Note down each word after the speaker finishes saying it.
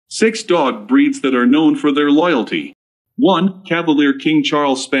6 dog breeds that are known for their loyalty. 1. Cavalier King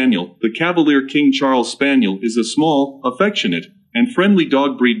Charles Spaniel. The Cavalier King Charles Spaniel is a small, affectionate, and friendly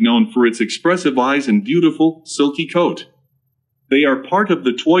dog breed known for its expressive eyes and beautiful, silky coat. They are part of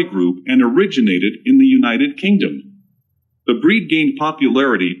the toy group and originated in the United Kingdom. The breed gained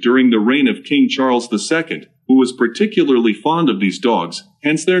popularity during the reign of King Charles II, who was particularly fond of these dogs,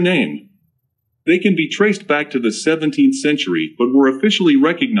 hence their name. They can be traced back to the 17th century but were officially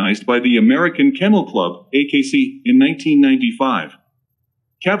recognized by the American Kennel Club, AKC, in 1995.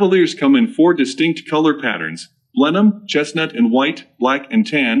 Cavaliers come in 4 distinct color patterns: Blenheim, chestnut and white, black and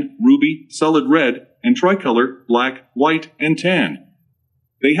tan, ruby, solid red, and tricolor, black, white, and tan.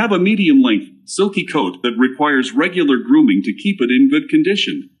 They have a medium-length, silky coat that requires regular grooming to keep it in good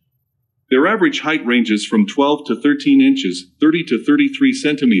condition. Their average height ranges from 12 to 13 inches, 30 to 33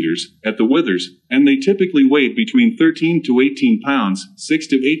 centimeters, at the withers, and they typically weigh between 13 to 18 pounds, 6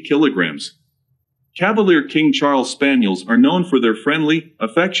 to 8 kilograms. Cavalier King Charles Spaniels are known for their friendly,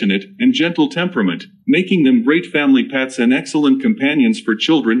 affectionate, and gentle temperament, making them great family pets and excellent companions for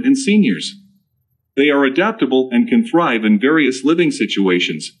children and seniors. They are adaptable and can thrive in various living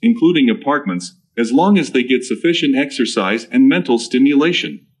situations, including apartments, as long as they get sufficient exercise and mental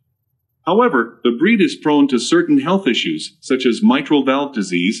stimulation. However, the breed is prone to certain health issues, such as mitral valve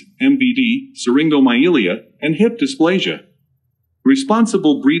disease, MVD, syringomyelia, and hip dysplasia.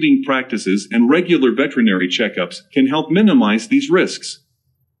 Responsible breeding practices and regular veterinary checkups can help minimize these risks.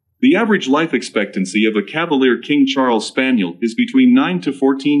 The average life expectancy of a Cavalier King Charles Spaniel is between 9 to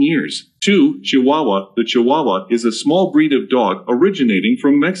 14 years. 2. Chihuahua. The Chihuahua is a small breed of dog originating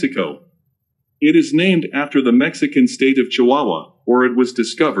from Mexico. It is named after the Mexican state of Chihuahua, where it was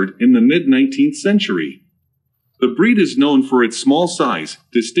discovered in the mid-19th century. The breed is known for its small size,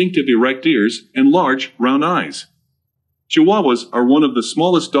 distinctive erect ears, and large, round eyes. Chihuahuas are one of the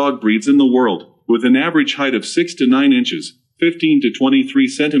smallest dog breeds in the world, with an average height of 6 to 9 inches, 15 to 23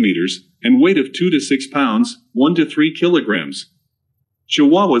 centimeters, and weight of 2 to 6 pounds, 1 to 3 kilograms.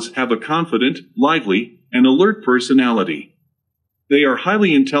 Chihuahuas have a confident, lively, and alert personality. They are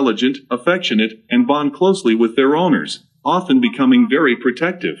highly intelligent, affectionate, and bond closely with their owners, often becoming very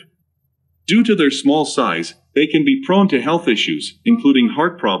protective. Due to their small size, they can be prone to health issues, including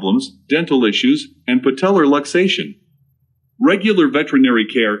heart problems, dental issues, and patellar luxation. Regular veterinary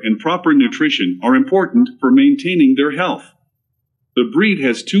care and proper nutrition are important for maintaining their health. The breed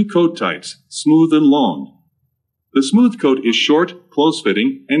has 2 coat types, smooth and long. The smooth coat is short,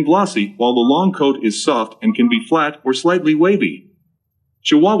 close-fitting, and glossy, while the long coat is soft and can be flat or slightly wavy.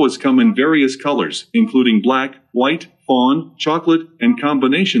 Chihuahuas come in various colors, including black, white, fawn, chocolate, and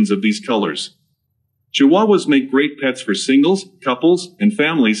combinations of these colors. Chihuahuas make great pets for singles, couples, and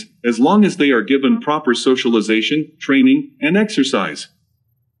families, as long as they are given proper socialization, training, and exercise.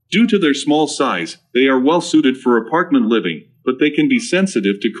 Due to their small size, they are well suited for apartment living, but they can be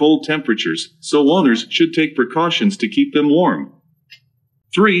sensitive to cold temperatures, so owners should take precautions to keep them warm.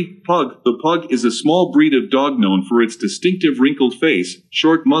 3. Pug. The pug is a small breed of dog known for its distinctive wrinkled face,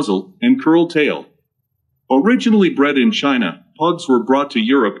 short muzzle, and curled tail. Originally bred in China, pugs were brought to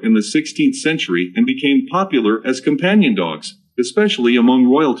Europe in the 16th century and became popular as companion dogs, especially among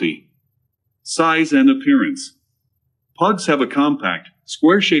royalty. Size and appearance. Pugs have a compact,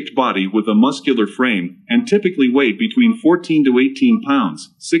 square-shaped body with a muscular frame, and typically weigh between 14 to 18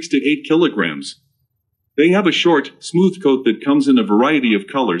 pounds, 6 to 8 kilograms. They have a short, smooth coat that comes in a variety of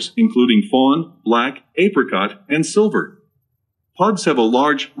colors, including fawn, black, apricot, and silver. Pugs have a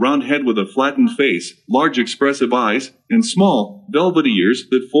large, round head with a flattened face, large expressive eyes, and small, velvety ears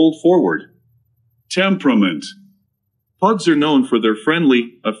that fold forward. Temperament. Pugs are known for their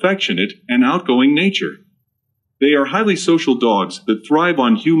friendly, affectionate, and outgoing nature. They are highly social dogs that thrive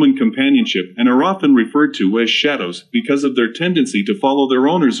on human companionship and are often referred to as shadows because of their tendency to follow their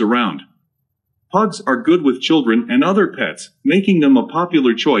owners around. Pugs are good with children and other pets, making them a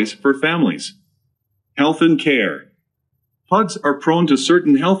popular choice for families. Health and care. Pugs are prone to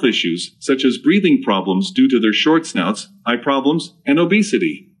certain health issues, such as breathing problems due to their short snouts, eye problems, and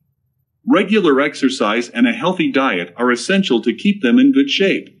obesity. Regular exercise and a healthy diet are essential to keep them in good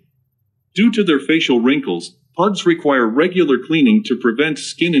shape. Due to their facial wrinkles, pugs require regular cleaning to prevent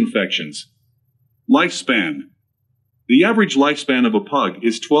skin infections. Lifespan. The average lifespan of a pug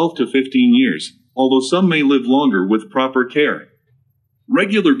is 12 to 15 years, although some may live longer with proper care.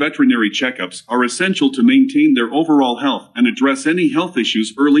 Regular veterinary checkups are essential to maintain their overall health and address any health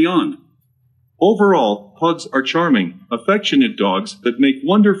issues early on. Overall, pugs are charming, affectionate dogs that make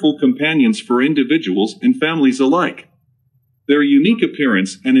wonderful companions for individuals and families alike. Their unique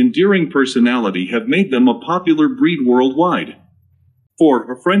appearance and endearing personality have made them a popular breed worldwide.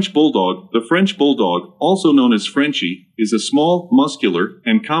 4. A French Bulldog. The French Bulldog, also known as Frenchie, is a small, muscular,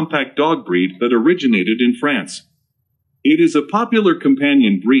 and compact dog breed that originated in France. It is a popular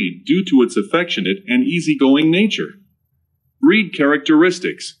companion breed due to its affectionate and easygoing nature. Breed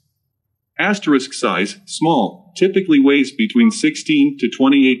characteristics. Asterisk size, small, typically weighs between 16 to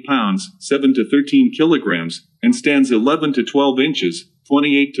 28 pounds, 7 to 13 kilograms, and stands 11 to 12 inches,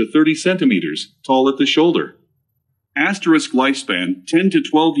 28 to 30 centimeters, tall at the shoulder. Asterisk lifespan, 10 to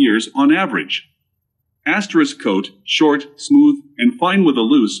 12 years on average. Asterisk coat, short, smooth, and fine with a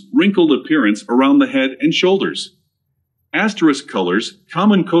loose, wrinkled appearance around the head and shoulders. Asterisk colors,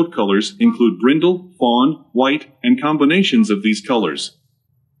 common coat colors include brindle, fawn, white, and combinations of these colors.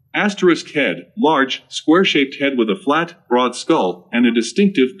 Asterisk head, large, square-shaped head with a flat, broad skull and a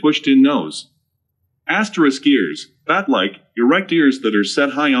distinctive pushed-in nose. Asterisk ears, bat-like, erect ears that are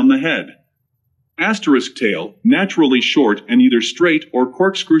set high on the head. Asterisk tail, naturally short and either straight or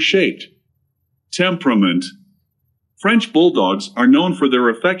corkscrew-shaped. Temperament. French Bulldogs are known for their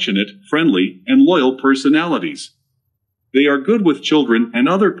affectionate, friendly, and loyal personalities. They are good with children and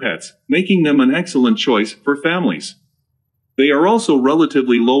other pets, making them an excellent choice for families. They are also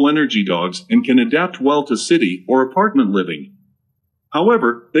relatively low-energy dogs and can adapt well to city or apartment living.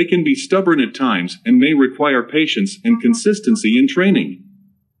 However, they can be stubborn at times and may require patience and consistency in training.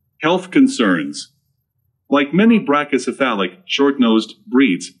 Health concerns. Like many brachycephalic, short-nosed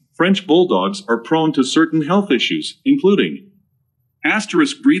breeds, French Bulldogs are prone to certain health issues, including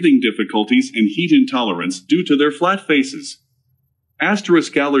asterisk breathing difficulties and heat intolerance due to their flat faces.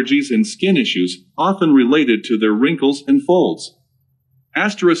 Asterisk allergies and skin issues, often related to their wrinkles and folds.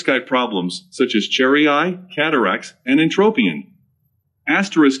 Asterisk eye problems, such as cherry eye, cataracts, and entropion.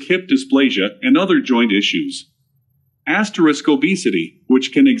 Asterisk hip dysplasia and other joint issues. Asterisk obesity,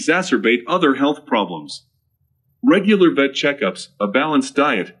 which can exacerbate other health problems. Regular vet checkups, a balanced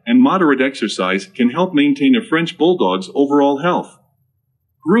diet, and moderate exercise can help maintain a French Bulldog's overall health.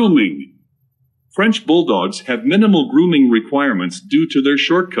 Grooming. French Bulldogs have minimal grooming requirements due to their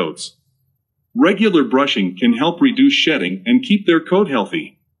short coats. Regular brushing can help reduce shedding and keep their coat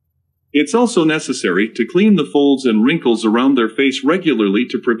healthy. It's also necessary to clean the folds and wrinkles around their face regularly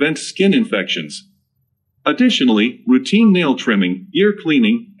to prevent skin infections. Additionally, routine nail trimming, ear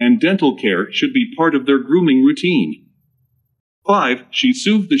cleaning, and dental care should be part of their grooming routine. 5. Shih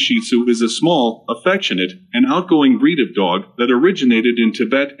Tzu. The Shih Tzu is a small, affectionate, and outgoing breed of dog that originated in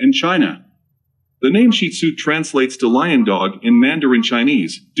Tibet and China. The name Shih Tzu translates to lion dog in Mandarin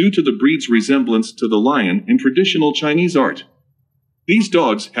Chinese, due to the breed's resemblance to the lion in traditional Chinese art. These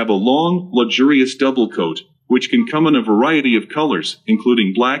dogs have a long, luxurious double coat, which can come in a variety of colors,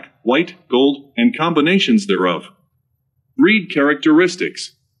 including black, white, gold, and combinations thereof. Breed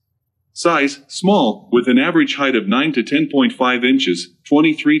characteristics. Size, small, with an average height of 9 to 10.5 inches,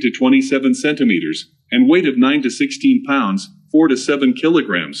 23 to 27 centimeters, and weight of 9 to 16 pounds, 4 to 7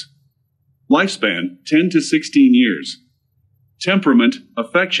 kilograms. Lifespan, 10 to 16 years. Temperament,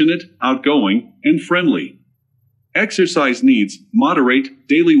 affectionate, outgoing, and friendly. Exercise needs, moderate,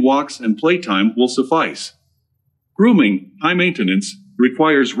 daily walks and playtime will suffice. Grooming, high maintenance,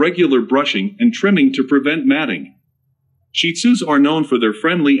 requires regular brushing and trimming to prevent matting. Shih Tzus are known for their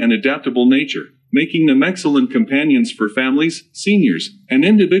friendly and adaptable nature, making them excellent companions for families, seniors, and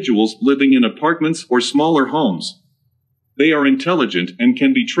individuals living in apartments or smaller homes. They are intelligent and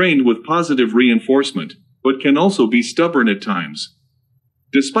can be trained with positive reinforcement, but can also be stubborn at times.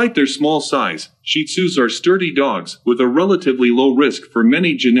 Despite their small size, Shih Tzus are sturdy dogs with a relatively low risk for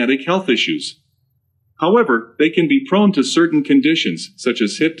many genetic health issues. However, they can be prone to certain conditions, such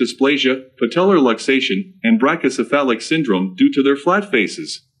as hip dysplasia, patellar luxation, and brachycephalic syndrome due to their flat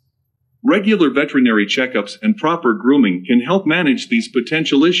faces. Regular veterinary checkups and proper grooming can help manage these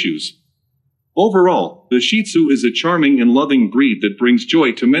potential issues. Overall, the Shih Tzu is a charming and loving breed that brings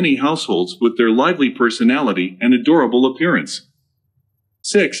joy to many households with their lively personality and adorable appearance.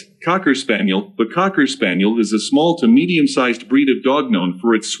 6. Cocker Spaniel. The Cocker Spaniel is a small to medium-sized breed of dog known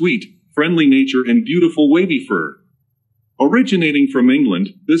for its sweet, friendly nature and beautiful wavy fur. Originating from England,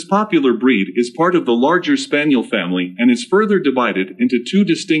 this popular breed is part of the larger Spaniel family and is further divided into two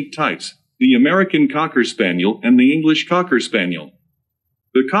distinct types, the American Cocker Spaniel and the English Cocker Spaniel.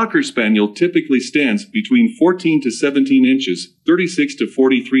 The Cocker Spaniel typically stands between 14 to 17 inches, 36 to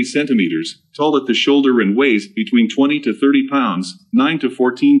 43 centimeters, tall at the shoulder and weighs between 20 to 30 pounds, 9 to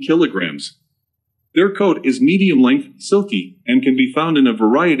 14 kilograms. Their coat is medium-length, silky, and can be found in a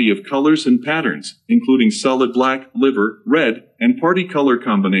variety of colors and patterns, including solid black, liver, red, and party color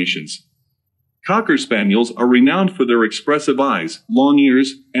combinations. Cocker Spaniels are renowned for their expressive eyes, long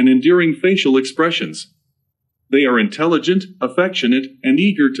ears, and endearing facial expressions. They are intelligent, affectionate, and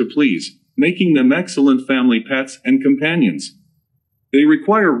eager to please, making them excellent family pets and companions. They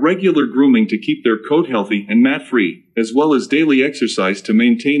require regular grooming to keep their coat healthy and mat-free, as well as daily exercise to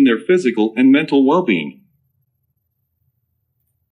maintain their physical and mental well-being.